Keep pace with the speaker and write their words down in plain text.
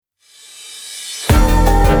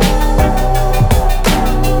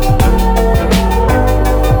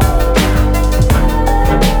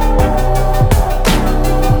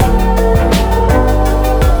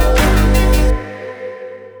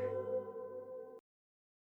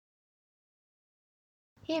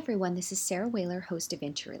Hey everyone, this is Sarah Whaler, host of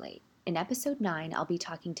Interrelate. In episode 9, I'll be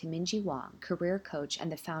talking to Minji Wong, career coach and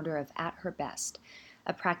the founder of At Her Best,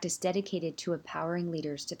 a practice dedicated to empowering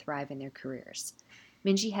leaders to thrive in their careers.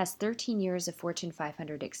 Minji has 13 years of Fortune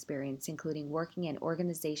 500 experience, including working in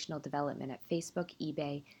organizational development at Facebook,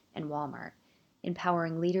 eBay, and Walmart,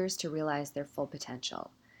 empowering leaders to realize their full potential.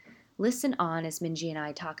 Listen on as Minji and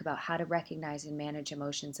I talk about how to recognize and manage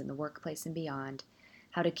emotions in the workplace and beyond,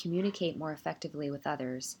 how to communicate more effectively with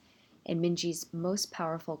others, and Minji's most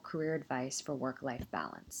powerful career advice for work-life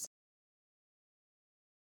balance.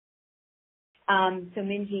 So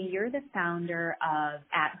Minji, you're the founder of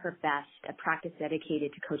At Her Best, a practice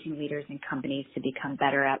dedicated to coaching leaders and companies to become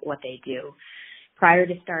better at what they do. Prior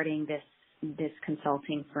to starting this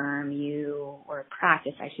consulting firm, or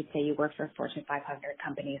practice, I should say, you worked for Fortune 500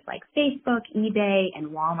 companies like Facebook, eBay, and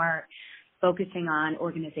Walmart, focusing on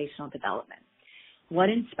organizational development. What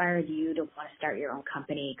inspired you to want to start your own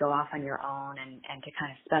company, go off on your own, and to kind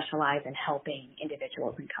of specialize in helping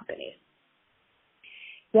individuals and companies?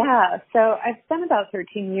 Yeah, so I've spent about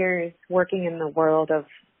 13 years working in the world of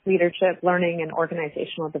leadership, learning, and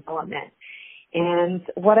organizational development. And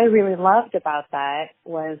what I really loved about that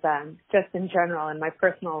was just in general in my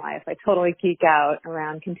personal life, I totally geek out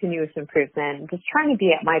around continuous improvement, just trying to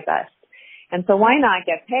be at my best. And so why not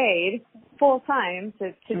get paid full time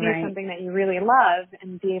to do something that you really love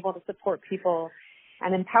and be able to support people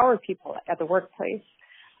and empower people at the workplace?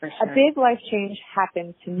 For sure. A big life change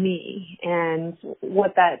happened to me, and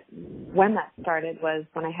when that started was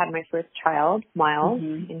when I had my first child, Miles,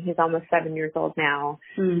 and he's almost 7 years old now.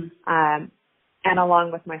 And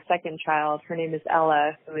along with my second child, her name is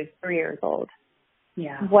Ella, who is 3 years old.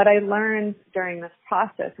 Yeah. What I learned during this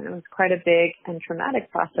process, and it was quite a big and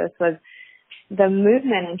traumatic process, was the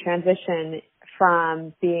movement and transition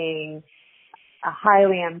from being a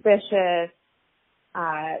highly ambitious,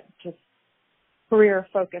 just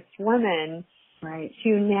career-focused woman to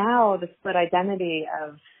now the split identity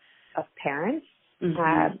of parents,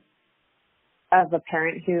 of a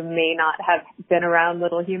parent who may not have been around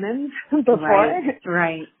little humans before.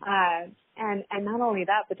 Right. And not only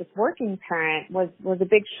that, but just working parent was a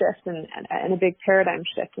big shift and a big paradigm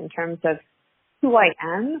shift in terms of who I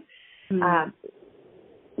am,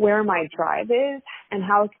 where my drive is, and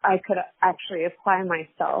how I could actually apply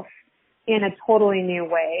myself in a totally new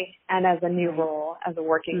way and as a new role as a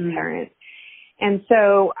working parent. And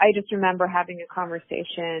so I just remember having a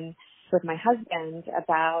conversation with my husband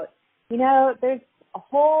about, there's a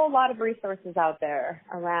whole lot of resources out there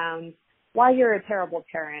around why you're a terrible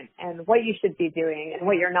parent and what you should be doing and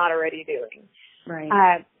what you're not already doing.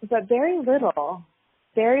 Right. But very little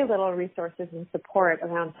resources and support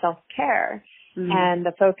around self-care and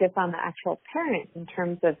the focus on the actual parent in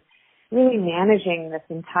terms of really managing this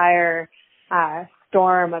entire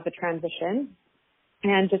storm of a transition.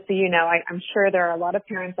 And just so you know, I'm sure there are a lot of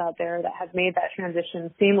parents out there that have made that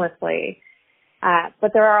transition seamlessly.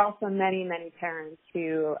 But there are also many, many parents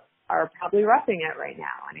who are probably roughing it right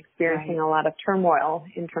now and experiencing a lot of turmoil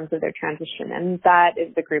in terms of their transition. And that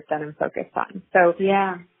is the group that I'm focused on. So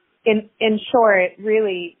in short,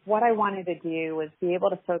 really what I wanted to do was be able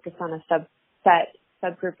to focus on a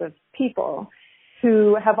subgroup of people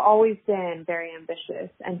who have always been very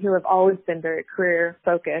ambitious and who have always been very career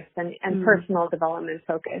focused and personal development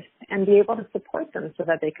focused, and be able to support them so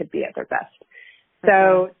that they could be at their best.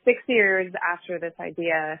 So 6 years after this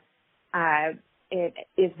idea, it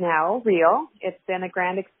is now real. It's been a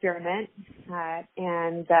grand experiment,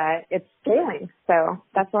 and it's scaling. So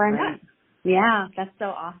that's where I'm at. Yeah, that's so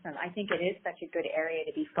awesome. I think it is such a good area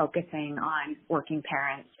to be focusing on working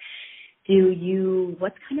parents.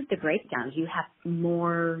 What's kind of the breakdown? Do you have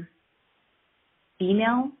more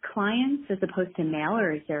female clients as opposed to male,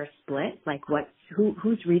 or is there a split? Like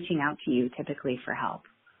who's reaching out to you typically for help?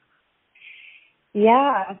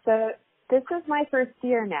 Yeah, so this is my first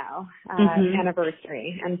year now,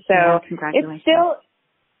 anniversary. And so congratulations. It's still,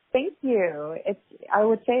 thank you. I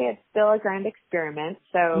would say it's still a grand experiment.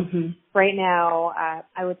 So right now,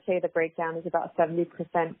 I would say the breakdown is about 70%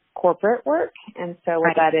 corporate work. And so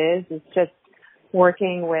what that is just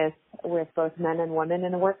working with both men and women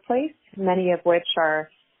in the workplace, many of which are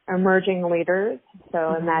emerging leaders.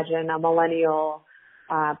 So imagine a millennial,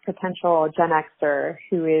 potential Gen Xer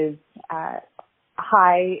who is,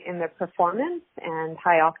 high in their performance and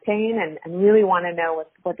high octane and really want to know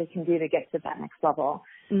what they can do to get to that next level.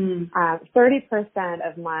 30%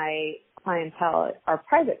 of my clientele are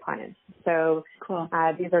private clients. So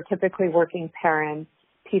these are typically working parents,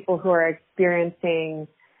 people who are experiencing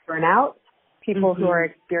burnout, people who are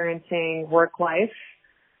experiencing work-life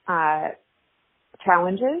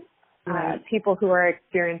challenges, people who are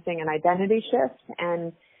experiencing an identity shift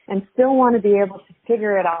and still want to be able to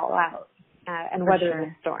figure it all out and weather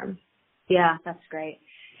the storm. Yeah, that's great.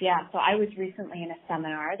 Yeah, so I was recently in a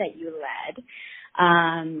seminar that you led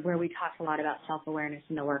where we talked a lot about self-awareness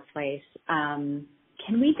in the workplace.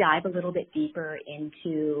 Can we dive a little bit deeper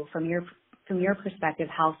into, from your perspective,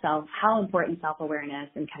 how important self-awareness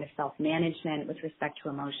and kind of self-management with respect to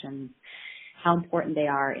emotions, how important they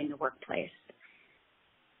are in the workplace?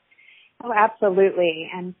 Oh, absolutely.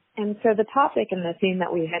 And so the topic and the theme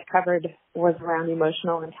that we had covered was around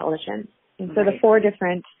emotional intelligence. And so the 4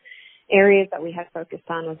 different areas that we had focused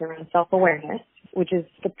on was around self-awareness, which is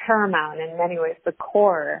the paramount, in many ways, the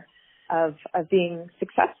core of being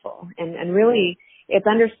successful. And really, it's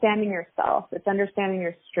understanding yourself. It's understanding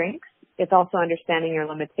your strengths. It's also understanding your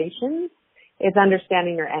limitations. It's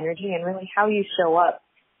understanding your energy and really how you show up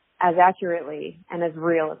as accurately and as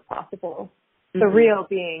real as possible. The real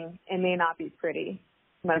being, it may not be pretty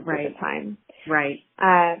most of the time. Right.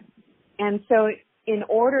 And so in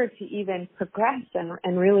order to even progress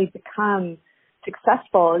and really become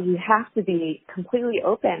successful, you have to be completely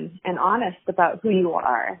open and honest about who you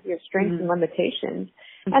are, your strengths and limitations,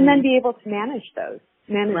 and then be able to manage to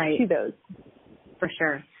those. For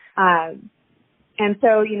sure. And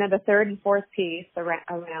so, the third and fourth piece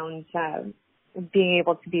around being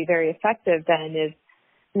able to be very effective then is,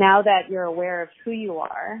 now that you're aware of who you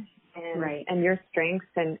are and your strengths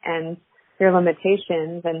and your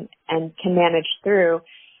limitations and can manage through,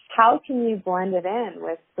 how can you blend it in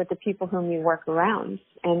with the people whom you work around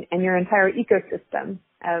and your entire ecosystem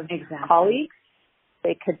of colleagues?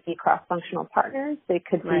 They could be cross-functional partners. They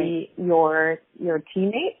could be your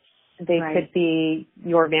teammates. They could be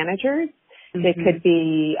your managers. They could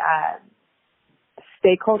be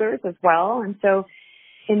stakeholders as well. And so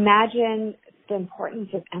imagine the importance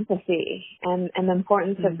of empathy and the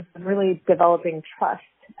importance of really developing trust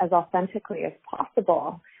as authentically as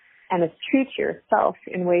possible and as true to yourself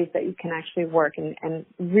in ways that you can actually work and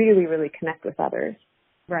really, really connect with others.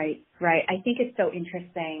 Right. I think it's so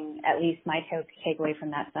interesting, at least my takeaway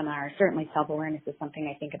from that seminar. Certainly self-awareness is something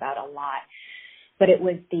I think about a lot, but it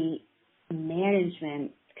was the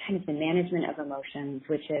management of emotions,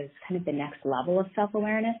 which is kind of the next level of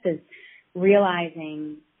self-awareness, is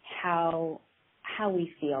realizing how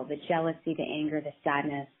we feel, the jealousy, the anger, the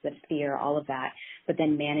sadness, the fear, all of that, but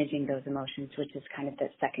then managing those emotions, which is kind of the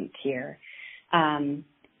second tier.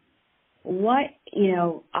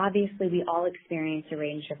 Obviously we all experience a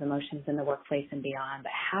range of emotions in the workplace and beyond,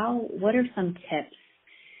 but what are some tips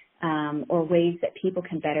or ways that people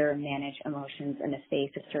can better manage emotions in the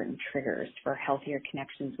face of certain triggers for healthier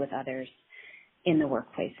connections with others in the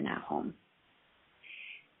workplace and at home?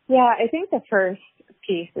 Yeah, I think the first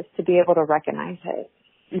piece is to be able to recognize it.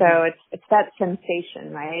 So it's that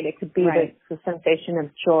sensation, right? It could be the sensation of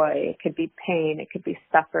joy. It could be pain. It could be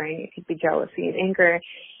suffering. It could be jealousy and anger.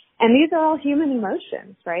 And these are all human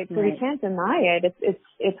emotions, right? So we can't deny it.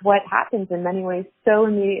 It's what happens in many ways so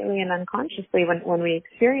immediately and unconsciously when we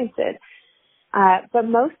experience it. But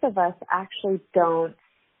most of us actually don't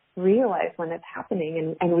realize when it's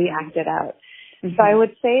happening and we act it out. So I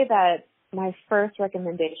would say that my first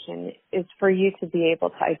recommendation is for you to be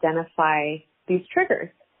able to identify these triggers,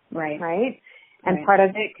 right? And part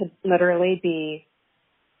of it could literally be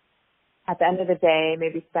at the end of the day,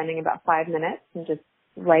 maybe spending about 5 minutes and just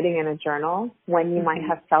writing in a journal when you might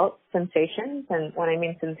have felt sensations. And when I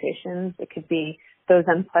mean sensations, it could be those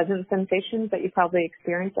unpleasant sensations that you probably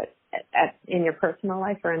experience in your personal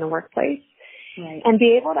life or in the workplace. And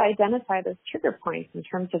be able to identify those trigger points in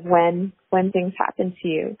terms of when things happen to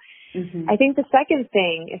you. I think the second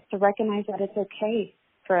thing is to recognize that it's okay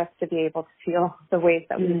for us to be able to feel the ways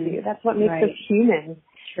that we do. That's what makes us human.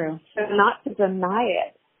 True. So not to deny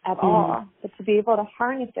it at all, but to be able to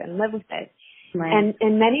harness it and live with it. And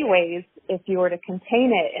in many ways, if you were to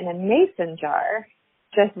contain it in a mason jar,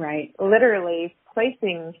 just literally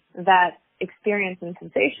placing that experience and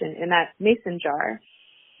sensation in that mason jar,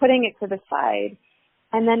 putting it to the side,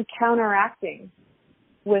 and then counteracting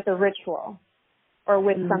with a ritual or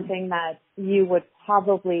with something that you would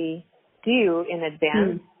probably do in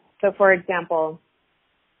advance. So, for example,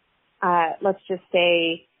 let's just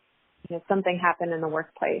say something happened in the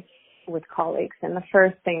workplace with colleagues, and the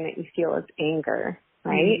first thing that you feel is anger,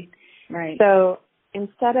 right? So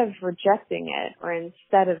instead of rejecting it or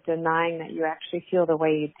instead of denying that you actually feel the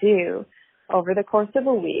way you do, over the course of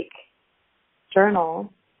a week,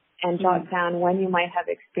 journal and jot down when you might have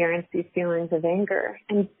experienced these feelings of anger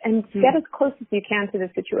and get as close as you can to the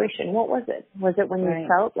situation. What was it? Was it when you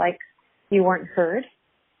felt like you weren't heard?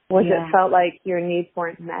 Was it felt like your needs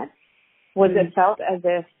weren't met? Was it felt as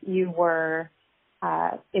if you were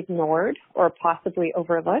ignored or possibly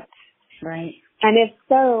overlooked? Right. And if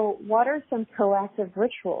so, what are some proactive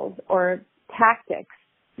rituals or tactics,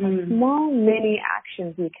 small mini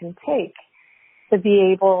actions you can take to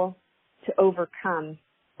be able to overcome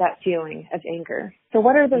that feeling of anger? So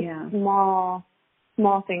what are the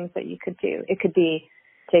small things that you could do? It could be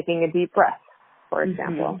taking a deep breath, for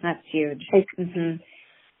example. That's huge.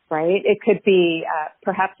 Right? It could be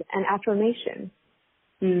perhaps an affirmation,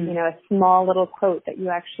 you know, a small little quote that you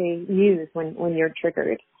actually use when you're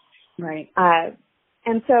triggered. Right.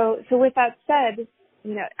 And so with that said,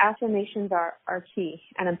 you know, affirmations are key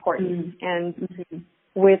and important. And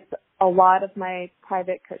with a lot of my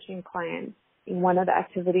private coaching clients, one of the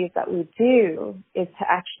activities that we do is to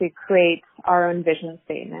actually create our own vision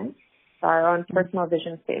statements, our own personal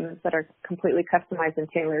vision statements that are completely customized and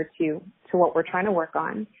tailored to what we're trying to work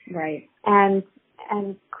on. Right. And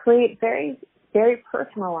create very, very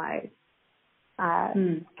personalized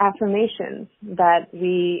affirmations that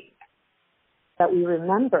we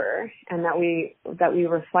remember and that we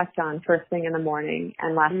reflect on first thing in the morning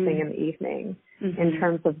and last thing in the evening, in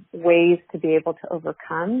terms of ways to be able to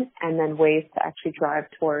overcome and then ways to actually drive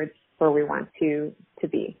towards where we want to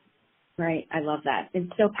be. Right. I love that.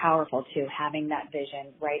 It's so powerful too, having that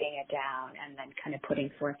vision, writing it down, and then kind of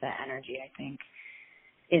putting forth that energy, I think,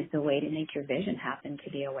 is the way to make your vision happen,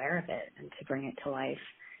 to be aware of it and to bring it to life.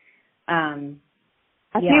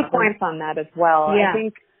 A few points on that as well. Yeah. I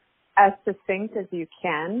think as succinct as you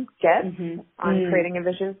can get on creating a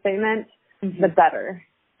vision statement, the better.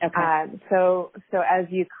 Okay. So as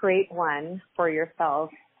you create one for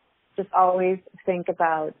yourself, just always think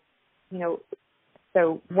about, you know,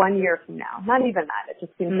 so 1 year from now, not even that, it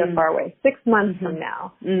just seems so far away, 6 months from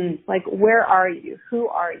now, like, where are you? Who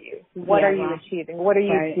are you? What are you achieving? What are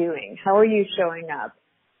you doing? How are you showing up?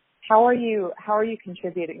 How are you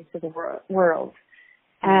contributing to the world?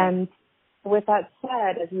 And with that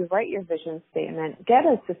said, as you write your vision statement, get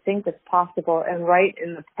as succinct as possible and write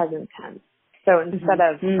in the present tense. So instead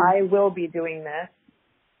of, I will be doing this,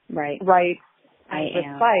 write, I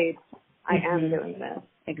am doing this.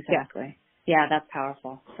 Exactly. Yeah, that's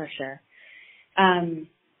powerful for sure.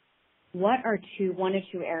 What are one or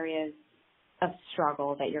two areas of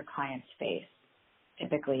struggle that your clients face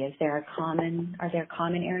typically? Are there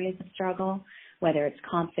common areas of struggle, whether it's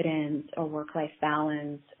confidence or work-life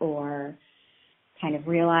balance or kind of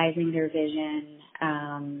realizing their vision?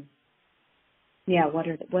 What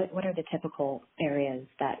are the typical areas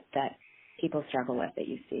that people struggle with that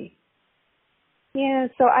you see? Yeah,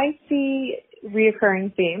 so I see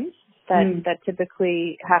reoccurring themes that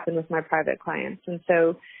typically happen with my private clients. And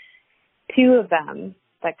so two of them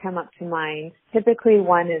that come up to mind, typically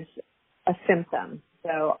one is a symptom.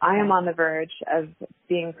 So I am on the verge of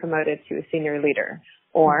being promoted to a senior leader,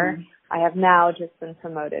 or I have now just been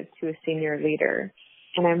promoted to a senior leader,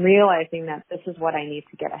 and I'm realizing that this is what I need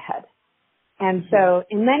to get ahead. And so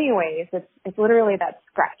in many ways, it's literally that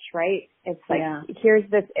scratch, right? It's like, here's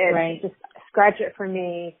this itch, just scratch it for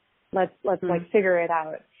me. Let's like figure it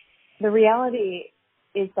out. The reality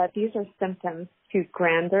is that these are symptoms to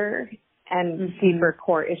grander and deeper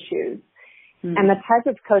core issues. And the type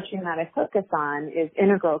of coaching that I focus on is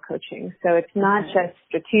integral coaching. So it's not just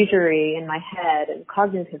strategery in my head and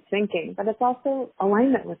cognitive thinking, but it's also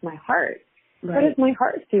alignment with my heart. Right. How does my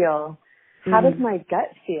heart feel? How does my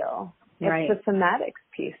gut feel? It's the somatics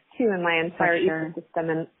piece too in my entire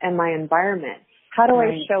ecosystem and my environment. How do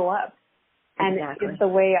I show up? And is the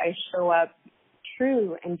way I show up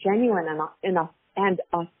true and genuine and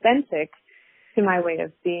authentic to my way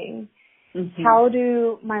of being? How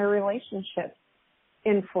do my relationships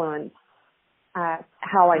influence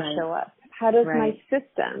how I show up? How does my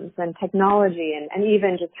systems and technology and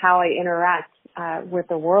even just how I interact with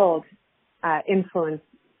the world influence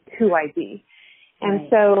who I be? And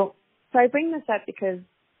so I bring this up because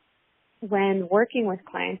when working with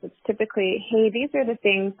clients, it's typically, hey, these are the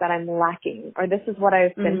things that I'm lacking, or this is what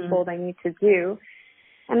I've been told I need to do.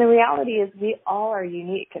 And the reality is we all are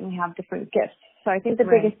unique and we have different gifts. So I think the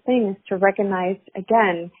biggest thing is to recognize,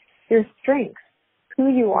 again, your strengths, who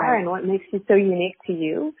you are and what makes you so unique to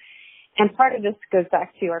you. And part of this goes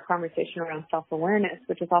back to our conversation around self-awareness,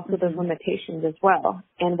 which is also those limitations as well,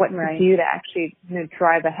 and what to do to actually,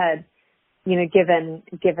 drive ahead, given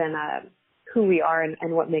who we are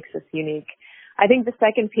and what makes us unique. I think the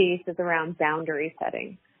second piece is around boundary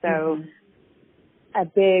setting. So a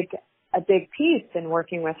big piece in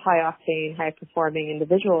working with high octane, high performing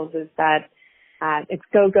individuals is that it's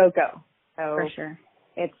go, go, go. So for sure.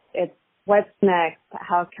 It's what's next?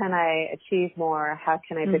 How can I achieve more? How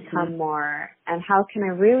can I become more? And how can I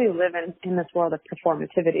really live in this world of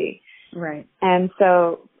performativity? Right. And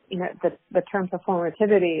so, the term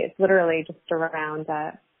performativity is literally just around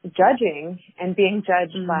judging and being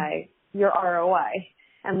judged by your ROI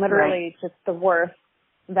and literally just the worth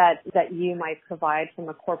that you might provide from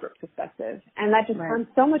a corporate perspective. And that just becomes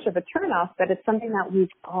so much of a turnoff, but it's something that we've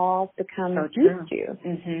all become used to.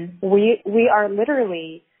 We are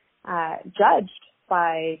literally judged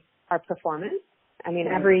by our performance. I mean,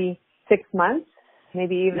 every 6 months,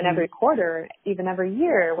 maybe even every quarter, even every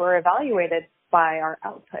year, we're evaluated by our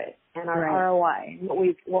output and our ROI,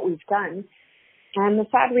 what we've done. And the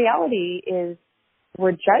sad reality is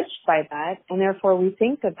we're judged by that, and therefore we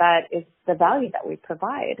think that is the value that we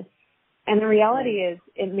provide. And the reality is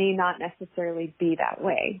it may not necessarily be that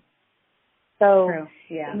way. So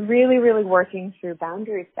really, really working through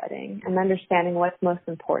boundary setting and understanding what's most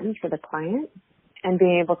important for the client and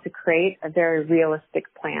being able to create a very realistic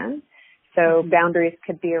plan. So boundaries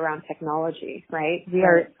could be around technology, right?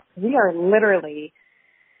 We are literally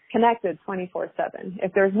connected 24/7.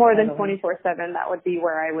 If there's more than 24/7, that would be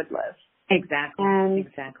where I would live. Exactly.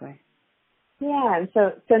 Yeah. And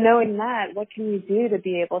so knowing that, what can we do to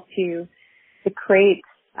be able to create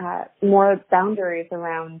more boundaries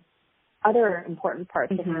around other important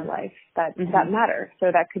parts of our life that matter?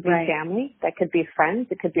 So that could be family, that could be friends,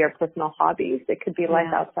 it could be our personal hobbies, it could be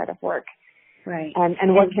life outside of work. Right.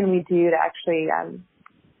 And what can we do to actually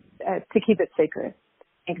to keep it sacred?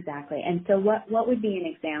 Exactly. And so what would be an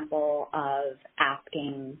example of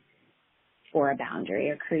asking for a boundary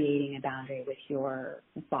or creating a boundary with your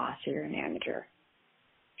boss or your manager?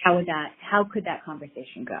 How could that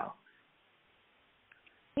conversation go?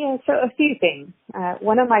 Yeah, so a few things.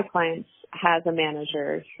 One of my clients has a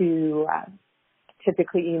manager who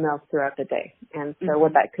typically emails throughout the day. And so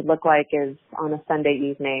what that could look like is on a Sunday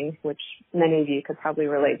evening, which many of you could probably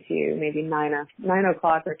relate to, maybe 9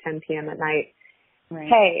 o'clock or 10 p.m. at night. Right.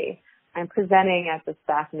 Hey, I'm presenting at the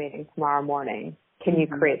staff meeting tomorrow morning. Can you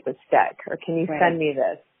create this deck, or can you send me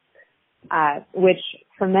this? Which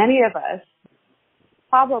for many of us,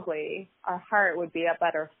 probably our heart would be up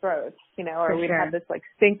at our throats, or we'd have this like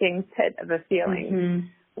sinking pit of a feeling,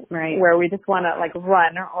 where we just want to like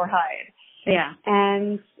run or hide. Yeah.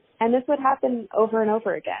 And this would happen over and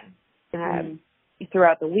over again,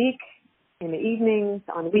 throughout the week, in the evenings,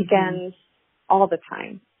 on weekends, all the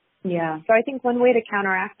time. Yeah. So I think one way to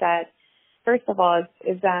counteract that, first of all,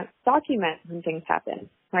 is that document when things happen,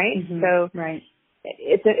 right? So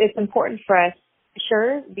it's important for us.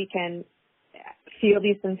 Sure, we can feel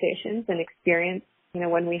these sensations and experience,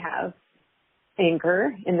 when we have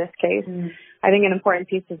anger in this case. I think an important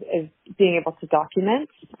piece is being able to document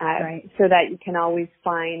so that you can always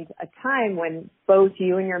find a time when both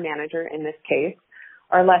you and your manager in this case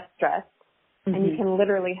are less stressed. And you can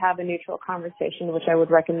literally have a neutral conversation, which I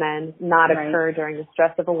would recommend not occur during the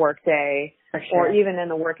stress of a work day or even in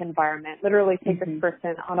the work environment. Literally take this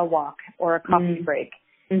person on a walk or a coffee break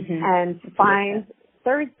and find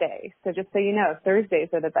Thursday. So just so you know, Thursdays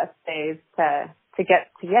are the best days to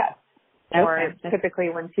get to yes. Or typically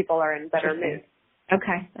when people are in better mood.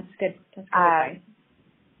 Okay, that's good. That's good advice.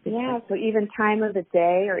 Yeah, so even time of the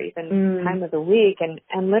day or even time of the week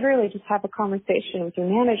and literally just have a conversation with your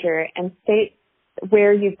manager and state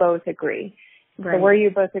where you both agree. Right. So where you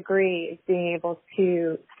both agree is being able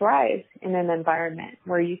to thrive in an environment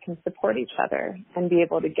where you can support each other and be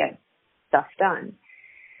able to get stuff done.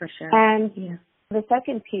 For sure. And the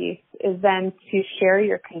second piece is then to share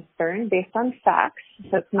your concern based on facts.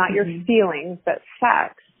 So it's not your feelings, but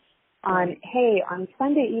facts on, hey, on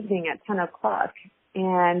Sunday evening at 10 o'clock,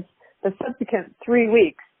 and the subsequent 3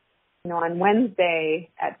 weeks, on Wednesday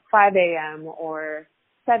at 5 a.m. or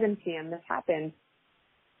 7 p.m. this happened,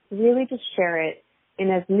 really just share it in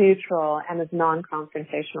as neutral and as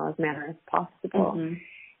non-confrontational as manner as possible.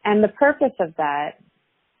 And the purpose of that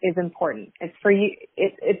is important. It's for you.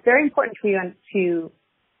 It's very important for you to,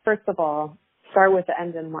 first of all, start with the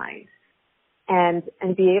end in mind and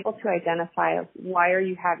be able to identify why are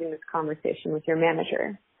you having this conversation with your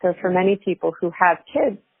manager. So for many people who have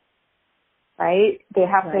kids, right, they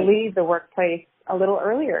have to leave the workplace a little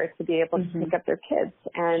earlier to be able to pick up their kids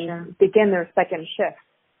and begin their second shift.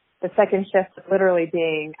 The second shift is literally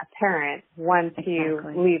being a parent once you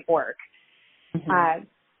leave work.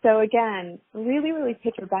 So again, really, really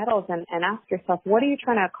pick your battles and ask yourself, what are you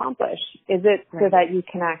trying to accomplish? Is it so that you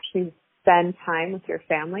can actually spend time with your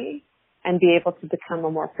family and be able to become a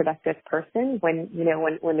more productive person when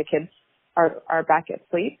the kids are back at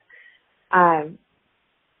sleep? And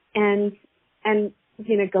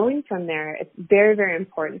going from there, it's very, very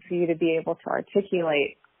important for you to be able to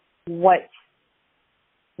articulate what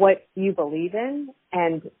you believe in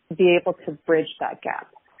and be able to bridge that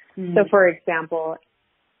gap. Mm-hmm. So, for example,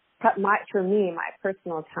 for me, my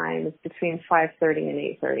personal time is between 5:30 and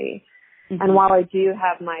 8:30. Mm-hmm. And while I do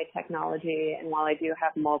have my technology and while I do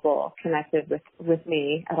have mobile connected with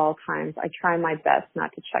me at all times, I try my best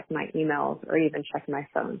not to check my emails or even check my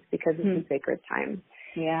phone because it's a sacred time.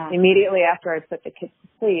 Yeah. Immediately after I put the kids to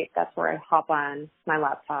sleep, that's where I hop on my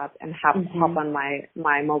laptop and hop on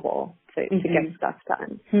my mobile to get stuff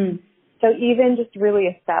done. Mm-hmm. So even just really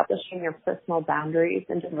establishing your personal boundaries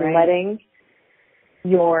and just letting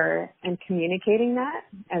and communicating that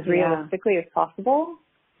as realistically as possible,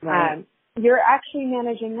 you're actually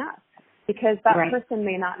managing that because that person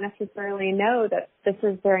may not necessarily know that this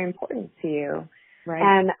is very important to you. Right.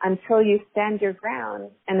 And until you stand your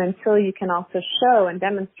ground and until you can also show and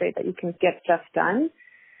demonstrate that you can get stuff done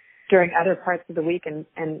during other parts of the week and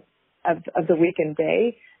of the week and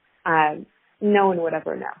day, no one would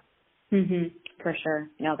ever know. Mm-hmm. For sure.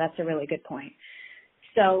 No, that's a really good point.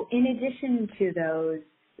 So in addition to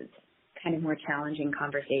those kind of more challenging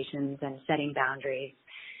conversations and setting boundaries,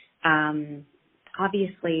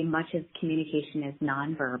 obviously much of communication is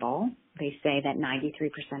nonverbal. They say that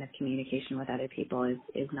 93% of communication with other people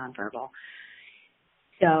is nonverbal.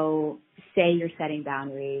 So say you're setting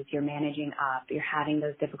boundaries, you're managing up, you're having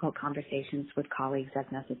those difficult conversations with colleagues as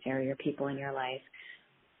necessary or people in your life.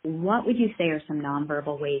 What would you say are some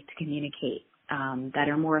nonverbal ways to communicate that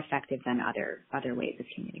are more effective than other ways of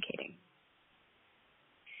communicating?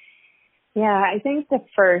 Yeah, I think the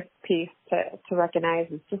first piece to recognize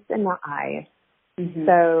is just in the eyes. Mm-hmm.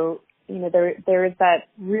 So, there is that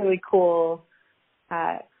really cool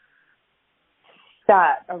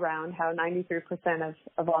stat around how 93%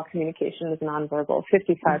 of all communication is nonverbal.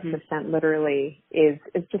 55% literally is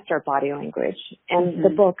just our body language. And the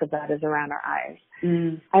bulk of that is around our eyes.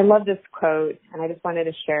 I love this quote, and I just wanted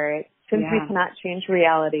to share it. Since we cannot change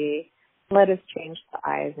reality, let us change the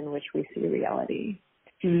eyes in which we see reality.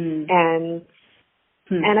 And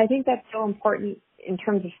I think that's so important in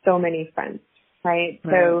terms of so many fronts, right?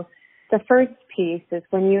 So the first piece is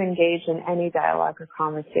when you engage in any dialogue or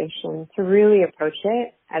conversation to really approach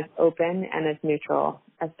it as open and as neutral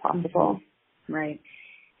as possible. Mm-hmm. Right.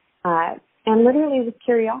 And literally with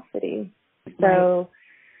curiosity. So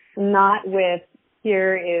not with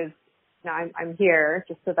I'm here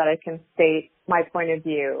just so that I can state my point of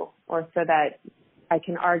view or so that I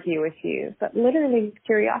can argue with you, but literally with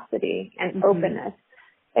curiosity and openness.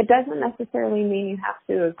 It doesn't necessarily mean you have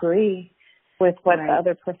to agree with what the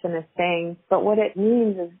other person is saying, but what it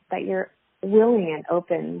means is that you're willing and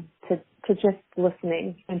open to just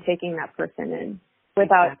listening and taking that person in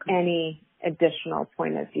without any additional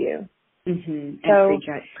point of view. Mm-hmm. And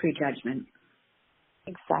prejudgment.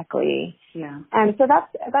 Exactly. Yeah. And so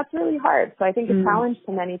that's really hard. So I think a challenge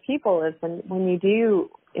to many people is when you do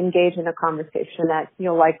engage in a conversation that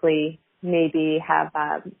you'll likely maybe have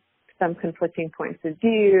some conflicting points of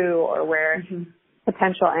view or where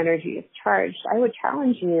potential energy is charged, I would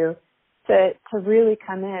challenge you to really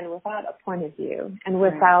come in without a point of view and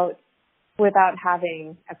without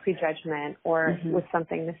having a prejudgment or with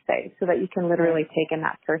something to say so that you can literally take in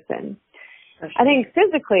that person. I think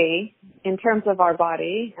physically, in terms of our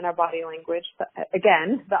body and our body language,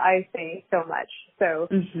 again, the eyes say so much. So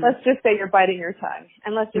let's just say you're biting your tongue,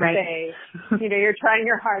 and let's just say, you're trying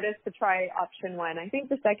your hardest to try option one. I think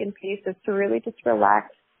the second piece is to really just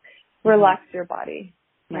relax your body,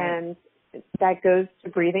 and that goes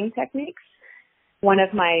to breathing techniques. One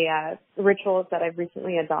of my rituals that I've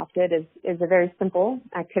recently adopted is a very simple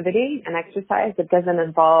activity, an exercise. It doesn't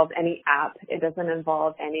involve any app. It doesn't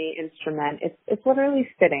involve any instrument. It's literally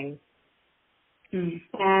sitting.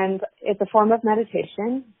 And it's a form of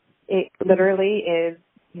meditation. It literally is,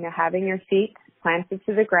 having your feet planted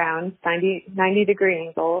to the ground, 90-degree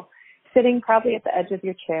angle, sitting probably at the edge of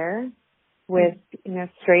your chair with,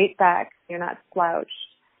 straight back. You're not slouched.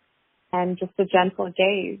 And just a gentle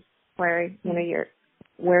gaze. Where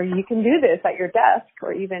where you can do this at your desk,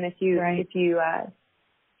 or even if you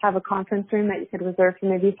have a conference room that you could reserve for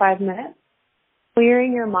maybe 5 minutes,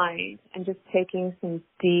 clearing your mind and just taking some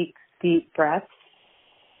deep breaths,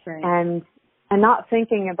 and not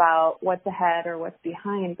thinking about what's ahead or what's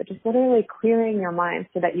behind, but just literally clearing your mind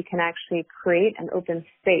so that you can actually create an open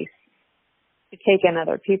space to take in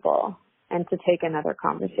other people and to take in other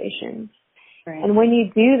conversations. And when you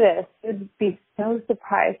do this, you'd be so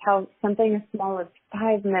surprised how something as small as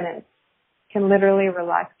 5 minutes can literally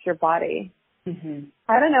relax your body.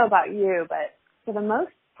 I don't know about you, but for the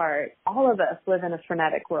most part, all of us live in a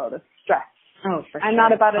frenetic world of stress Oh, for sure. I'm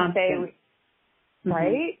not about to Constant. say,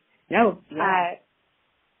 right? No. Yeah.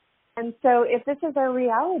 And so if this is our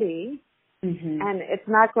reality, Mm-hmm. and it's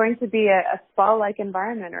not going to be a spa-like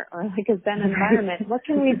environment or like a Zen environment, what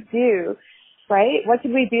can we do, right? What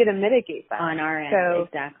can we do to mitigate that? On our end, so,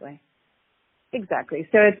 exactly. Exactly.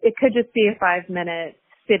 So it could just be a 5-minute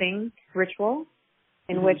sitting ritual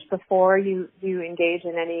in which before you engage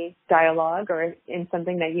in any dialogue or in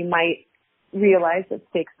something that you might realize that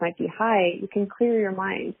stakes might be high, you can clear your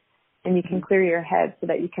mind and you can clear your head so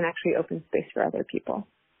that you can actually open space for other people.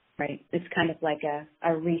 Right. It's kind of like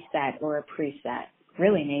a reset or a preset,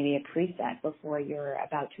 really maybe a preset before you're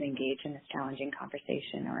about to engage in this challenging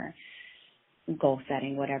conversation or goal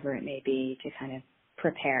setting, whatever it may be, to kind of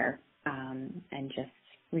prepare and just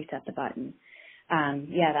reset the button.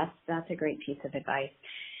 That's a great piece of advice.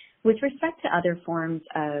 With respect to other forms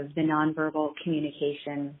of the nonverbal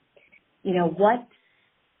communication,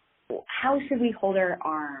 how should we hold our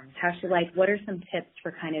arms? What are some tips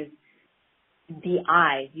for kind of the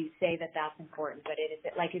eyes? You say that that's important, but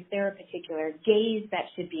is there a particular gaze that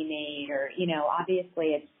should be made, or,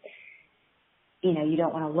 obviously it's, you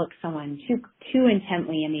don't want to look someone too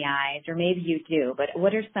intently in the eyes, or maybe you do, but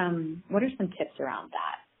what are some tips around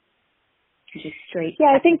that? Just straight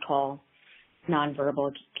technical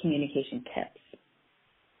nonverbal communication tips.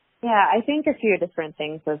 Yeah, I think a few different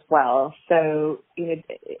things as well. So,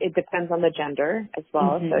 it depends on the gender as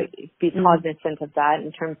well. So be cognizant of that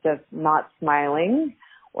in terms of not smiling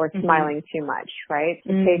or smiling too much, right?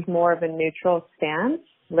 So take more of a neutral stance,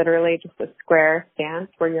 literally just a square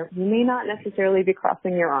stance where you may not necessarily be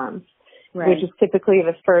crossing your arms, which is typically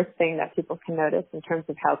the first thing that people can notice in terms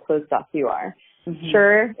of how closed off you are.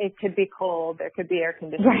 Sure, it could be cold, there could be air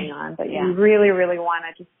conditioning on, but you really, really want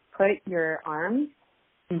to just put your arms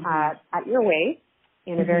at your waist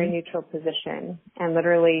in a very neutral position and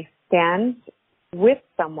literally stand with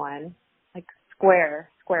someone like square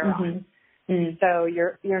on. So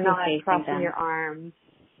you're not crossing your arms.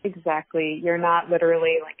 Exactly. You're not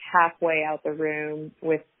literally like halfway out the room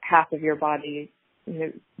with half of your body,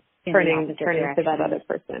 turning to that other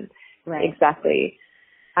person. Right. Exactly.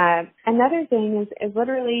 Another thing is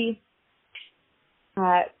literally,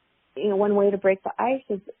 one way to break the ice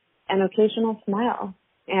is an occasional smile.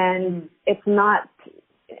 And it's not,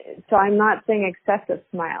 so I'm not saying excessive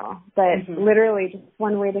smile, but literally just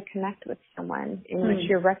one way to connect with someone in which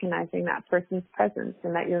you're recognizing that person's presence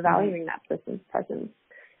and that you're valuing that person's presence.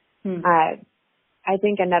 I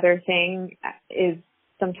think another thing is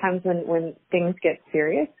sometimes when things get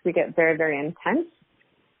serious, we get very, very intense.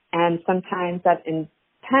 And sometimes that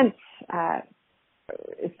intense,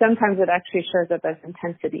 sometimes it actually shows up as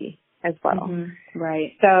intensity as well.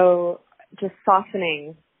 Right. So just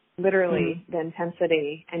softening literally the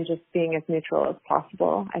intensity and just being as neutral as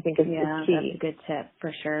possible, I think is key. That's a good tip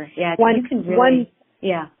for sure. Yeah.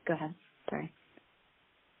 Go ahead. Sorry.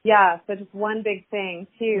 Yeah. So just one big thing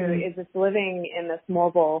too is just living in this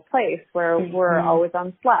mobile place where we're always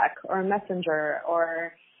on Slack or Messenger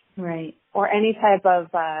or any type of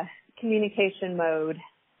communication mode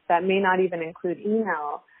that may not even include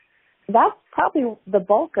email. That's probably the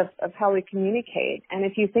bulk of how we communicate. And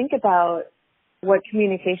if you think about what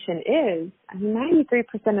communication is, 93%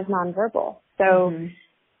 is nonverbal. So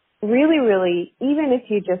really, really, even if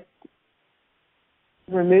you just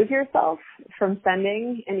remove yourself from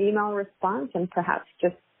sending an email response and perhaps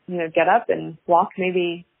just, get up and walk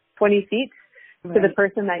maybe 20 feet to the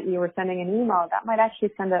person that you were sending an email, that might actually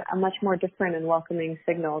send a much more different and welcoming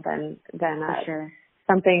signal than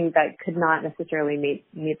something that could not necessarily meet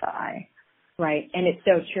the eye. Right. And it's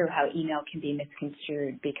so true how email can be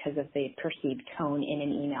misconstrued because of the perceived tone in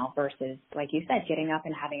an email versus, like you said, getting up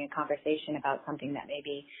and having a conversation about something that may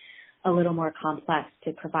be a little more complex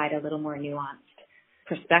to provide a little more nuanced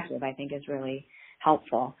perspective, I think is really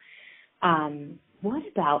helpful. What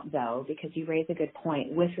about, though, because you raise a good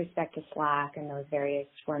point, with respect to Slack and those various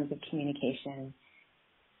forms of communication,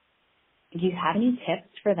 do you have any tips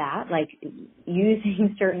for that? Like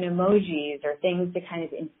using certain emojis or things to kind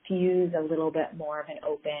of infuse a little bit more of an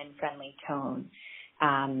open, friendly tone.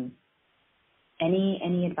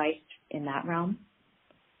 Any advice in that realm?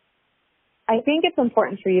 I think it's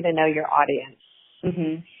important for you to know your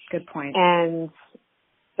audience. Good point. And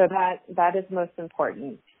so that is most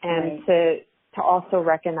important. And to also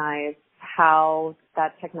recognize how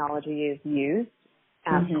that technology is used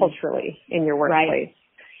culturally in your workplace. Right.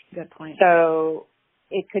 Good point. So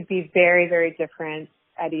it could be very, very different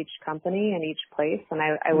at each company and each place. And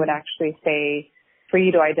I would actually say for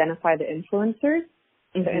you to identify the influencers,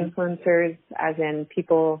 the influencers as in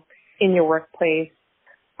people in your workplace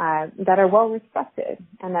that are well respected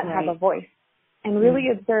and that have a voice and really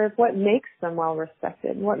observe what makes them well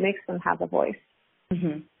respected and what makes them have a voice.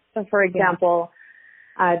 Mm-hmm. So for example,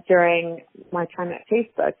 during my time at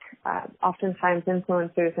Facebook, oftentimes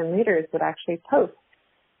influencers and leaders would actually post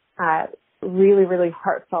really, really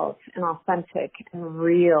heartfelt and authentic and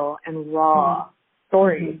real and raw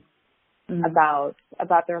stories about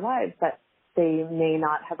their lives that they may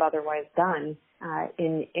not have otherwise done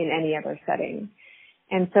in any other setting.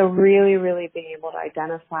 And so really, really being able to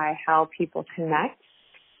identify how people connect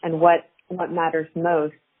and what matters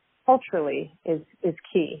most culturally is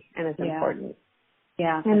key and is important.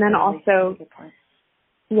 Yeah. And then also,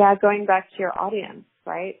 going back to your audience,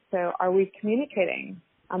 right? So are we communicating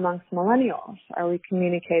amongst millennials? Are we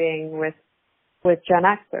communicating with Gen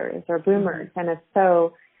Xers or boomers? And if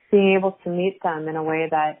so, being able to meet them in a way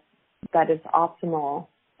that is optimal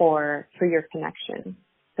for your connection.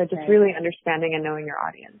 So just really understanding and knowing your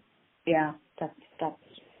audience. Yeah, that's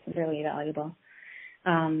really valuable.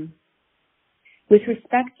 With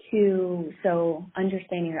respect to, so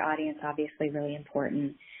understanding your audience, obviously really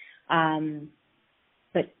important.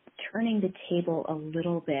 But turning the table a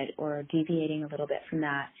little bit or deviating a little bit from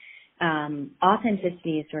that,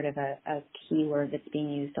 authenticity is sort of a key word that's being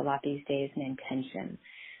used a lot these days, and intention.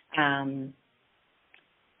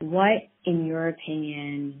 What, in your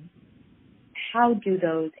opinion, how do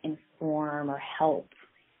those inform or help,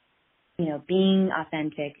 being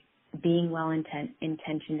authentic, being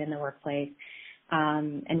well-intentioned in the workplace,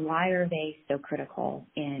 and why are they so critical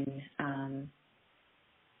in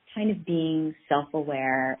kind of being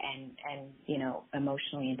self-aware and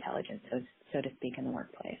emotionally intelligent, so to speak, in the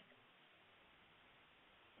workplace?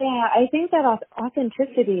 Yeah, I think that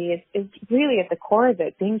authenticity is really at the core of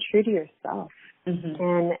it, being true to yourself.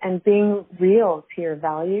 And being real to your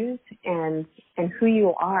values and who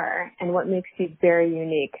you are and what makes you very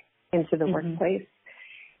unique into the workplace.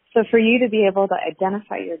 So for you to be able to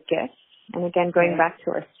identify your gifts, and again, going back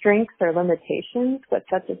to our strengths or limitations, what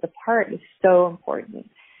sets us apart is so important.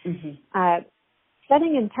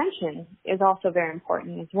 Setting intention is also very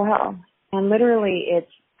important as well. And literally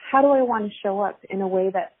it's, how do I want to show up in a way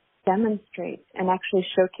that demonstrates and actually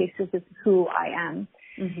showcases who I am?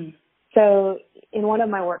 So in one of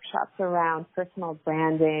my workshops around personal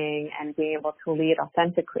branding and being able to lead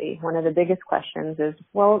authentically, one of the biggest questions is,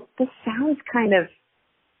 well, this sounds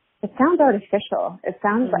it sounds artificial. It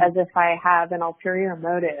sounds as if I have an ulterior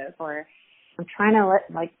motive, or I'm trying to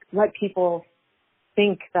let people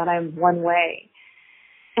think that I'm one way.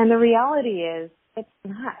 And the reality is it's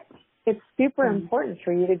not. It's super important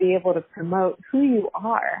for you to be able to promote who you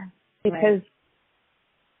are, because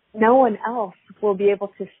no one else will be able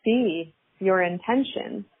to see your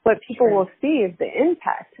intentions. What people will see is the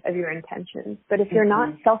impact of your intentions. But if you're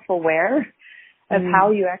not self-aware of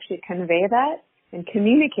how you actually convey that and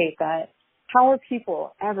communicate that, how are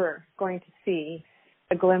people ever going to see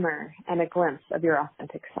a glimmer and a glimpse of your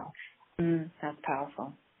authentic self? That's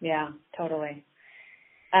powerful. Yeah, totally.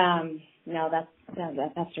 No,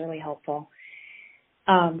 that's really helpful.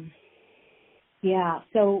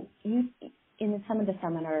 So in some of the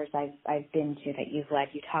seminars I've been to that you've led,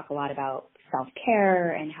 you talk a lot about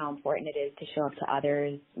self-care and how important it is to show up to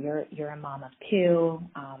others. You're a mom of two,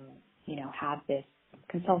 have this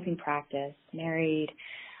consulting practice, married,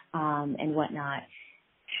 and whatnot.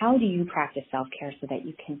 How do you practice self-care so that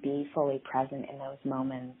you can be fully present in those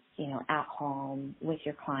moments, at home, with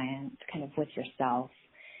your clients, kind of with yourself?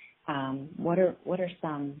 What are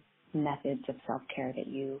some methods of self-care that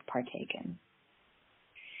you partake in?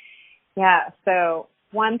 Yeah, so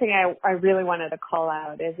one thing I really wanted to call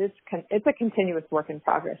out is it's a continuous work in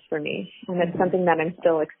progress for me, and it's something that I'm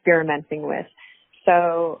still experimenting with.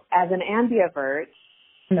 So as an ambivert,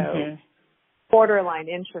 so borderline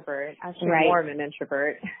introvert, actually more of an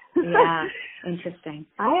introvert. Yeah, interesting.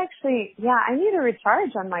 I need to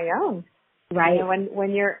recharge on my own. Right.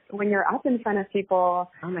 When you're up in front of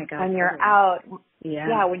people, oh my God, when you're out,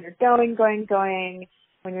 when you're going,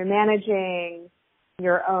 when you're managing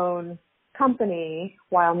your own company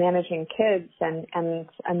while managing kids and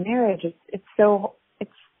a marriage, it's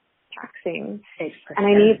taxing. And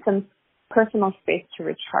I need some personal space to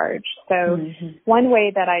recharge. So one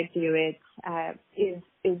way that I do it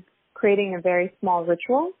is creating a very small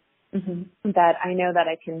ritual that I know that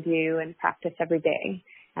I can do and practice every day.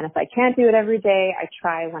 And if I can't do it every day, I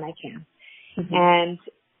try when I can. And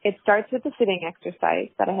it starts with the sitting exercise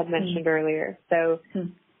that I had mentioned earlier. So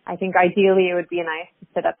I think ideally it would be nice to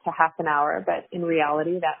sit up to half an hour, but in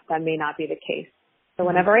reality that may not be the case. So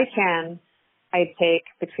whenever I can, I take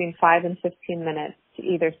between 5 and 15 minutes to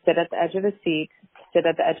either sit at the edge of a seat, sit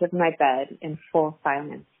at the edge of my bed in full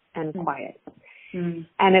silence and quiet. And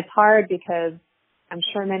it's hard because I'm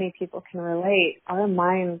sure many people can relate, our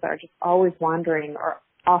minds are just always wandering or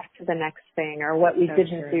off to the next thing or what we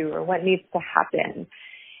didn't do or what needs to happen,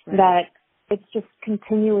 that it's just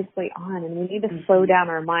continuously on, and we need to slow down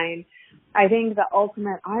our mind. I think the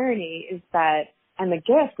ultimate irony is that, and the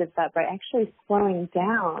gift is that by actually slowing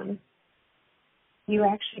down, you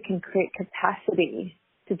actually can create capacity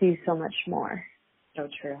to do so much more. So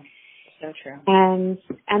true. So true. And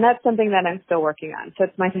that's something that I'm still working on. So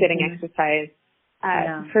it's my sitting exercise.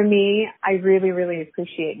 For me, I really, really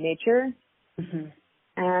appreciate nature.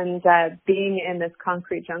 And being in this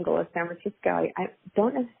concrete jungle of San Francisco, I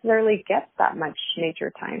don't necessarily get that much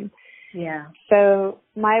nature time. Yeah. So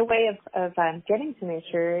my way of getting to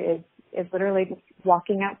nature is literally just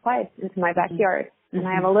walking outside into my backyard. And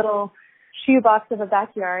I have a little shoebox of a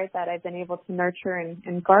backyard that I've been able to nurture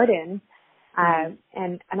and garden.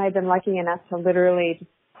 And I've been lucky enough to literally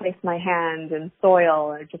just place my hand in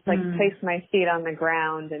soil or just place my feet on the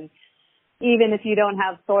ground. And even if you don't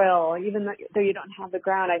have soil, even though you don't have the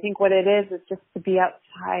ground, I think what it is just to be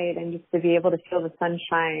outside and just to be able to feel the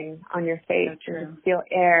sunshine on your face, and just feel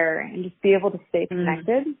air, and just be able to stay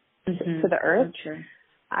connected to the earth.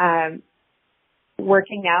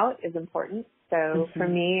 Working out is important. So for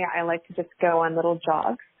me, I like to just go on little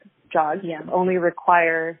jogs that only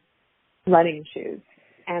require running shoes.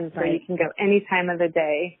 And so you can go any time of the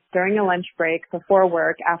day, during a lunch break, before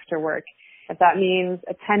work, after work. If that means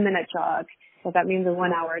a 10-minute jog, if that means a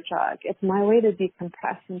 1-hour jog, it's my way to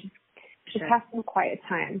decompress and just have some quiet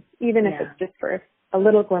time, even if it's just for a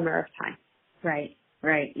little glimmer of time. Right.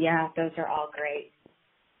 Yeah, those are all great,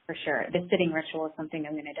 for sure. The sitting ritual is something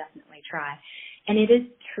I'm going to definitely try. And it is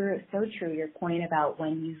true, so true, your point about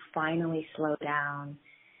when you finally slow down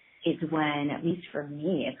is when, at least for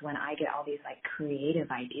me, it's when I get all these like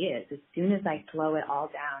creative ideas. As soon as I slow it all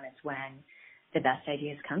down, it's when the best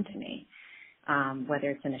ideas come to me.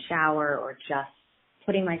 Whether it's in the shower or just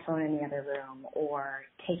putting my phone in the other room or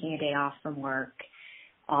taking a day off from work,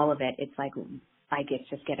 all of it, it's like I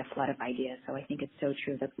just get a flood of ideas. So I think it's so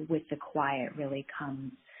true that with the quiet really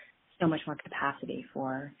comes so much more capacity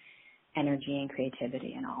for energy and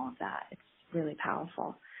creativity and all of that. It's really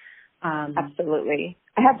powerful. Absolutely.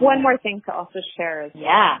 I have one more thing to also share as well.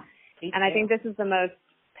 Yeah. And I think this is the most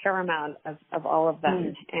paramount of all of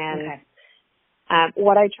them. And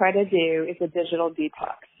what I try to do is a digital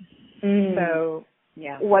detox. So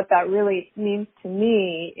what that really means to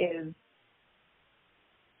me is,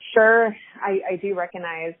 sure, I do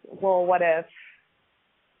recognize, well, what if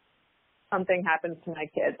something happens to my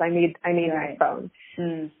kids? I need my phone.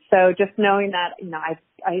 So just knowing that,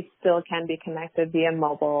 I still can be connected via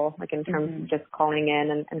mobile, like in terms of just calling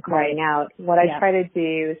in and calling out. What I try to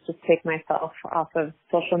do is just take myself off of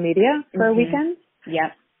social media for a weekend.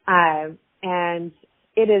 And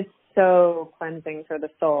it is so cleansing for the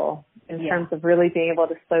soul in terms of really being able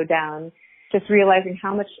to slow down, just realizing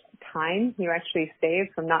how much time you actually save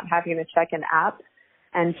from not having to check an app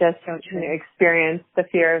and just experience the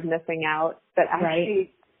fear of missing out, but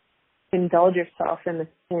actually indulge yourself in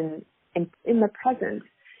the present.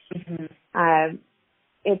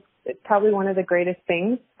 It's probably one of the greatest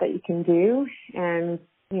things that you can do. And,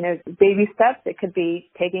 baby steps, it could be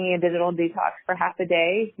taking a digital detox for half a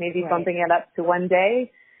day, maybe bumping it up to one day,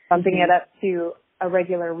 bumping it up to a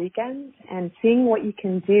regular weekend, and seeing what you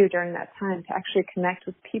can do during that time to actually connect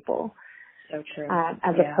with people. So true.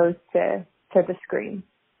 As opposed to the screen.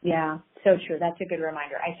 Yeah, so true. That's a good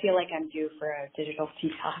reminder. I feel like I'm due for a digital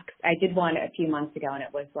detox. I did one a few months ago, and it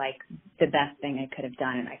was like the best thing I could have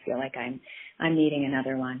done, and I feel like I'm needing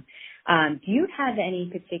another one. Do you have any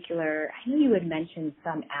particular? I know you had mentioned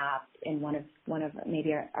some apps in one of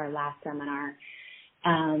maybe our last seminar,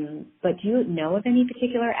 but do you know of any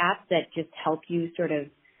particular apps that just help you sort of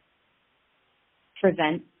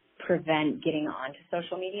prevent getting onto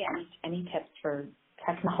social media? Any tips for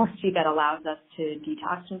technology that allows us to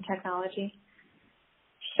detox from technology?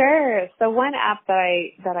 Sure. So one app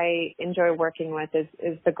that I enjoy working with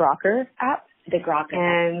is the Grokr app. The Grokr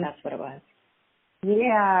app, that's what it was.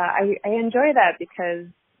 Yeah, I enjoy that because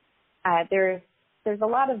there's a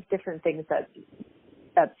lot of different things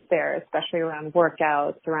that's there, especially around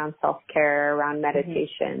workouts, around self-care, around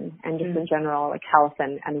meditation, and just in general like health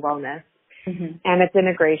and wellness. And it's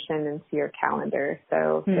integration into your calendar.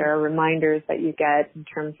 So there are reminders that you get in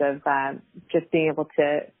terms of just being able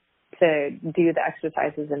to do the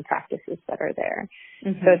exercises and practices that are there.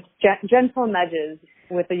 So it's gentle nudges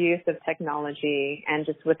with the use of technology and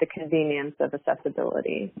just with the convenience of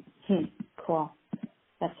accessibility. Cool.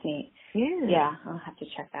 That's neat. Yeah. I'll have to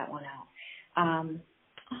check that one out. Awesome.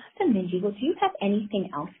 Awesome, Minji. Well, do you have anything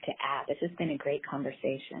else to add? This has been a great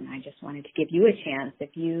conversation. I just wanted to give you a chance if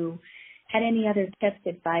you had any other tips,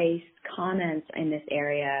 advice, comments in this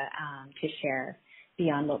area to share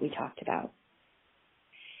beyond what we talked about.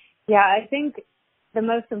 Yeah, I think the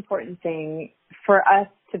most important thing for us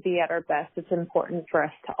to be at our best, it's important for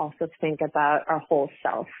us to also think about our whole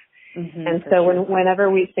self. Mm-hmm, and so sure. whenever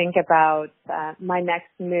we think about my next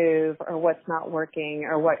move or what's not working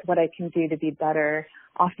or what I can do to be better,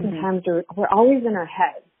 oftentimes we're always in our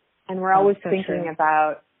head and we're always thinking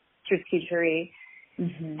about strategy.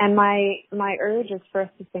 Mm-hmm. And my urge is for us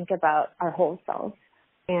to think about our whole self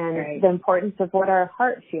and the importance of what our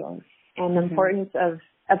heart feels and the importance of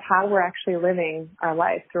how we're actually living our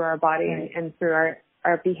life through our body and through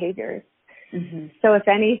our behaviors. Mm-hmm. So if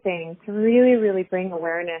anything, to really, really bring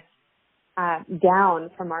awareness down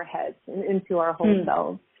from our heads and into our whole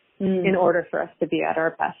selves in order for us to be at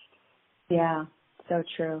our best. Yeah, so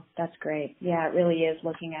true. That's great. Yeah, it really is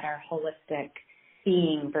looking at our holistic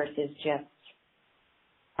being versus just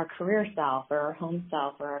our career self or our home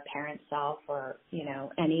self or our parent self or,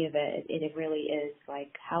 any of it. It really is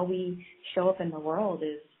like how we show up in the world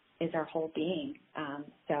is our whole being.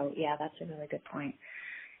 So yeah, that's a really good point.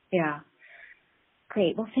 Yeah.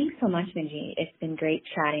 Great. Well, thanks so much, Minji. It's been great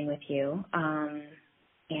chatting with you.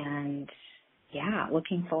 And yeah,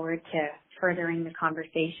 looking forward to furthering the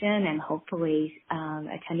conversation and hopefully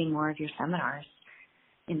attending more of your seminars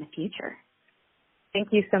in the future.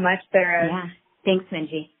 Thank you so much, Sarah. Yeah. Thanks,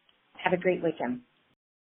 Minji. Have a great weekend.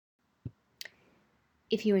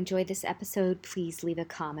 If you enjoyed this episode, please leave a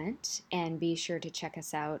comment and be sure to check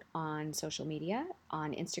us out on social media,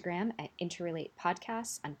 on Instagram at Interrelate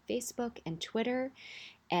Podcasts, on Facebook and Twitter,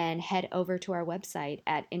 and head over to our website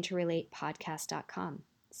at interrelatepodcast.com.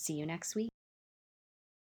 See you next week.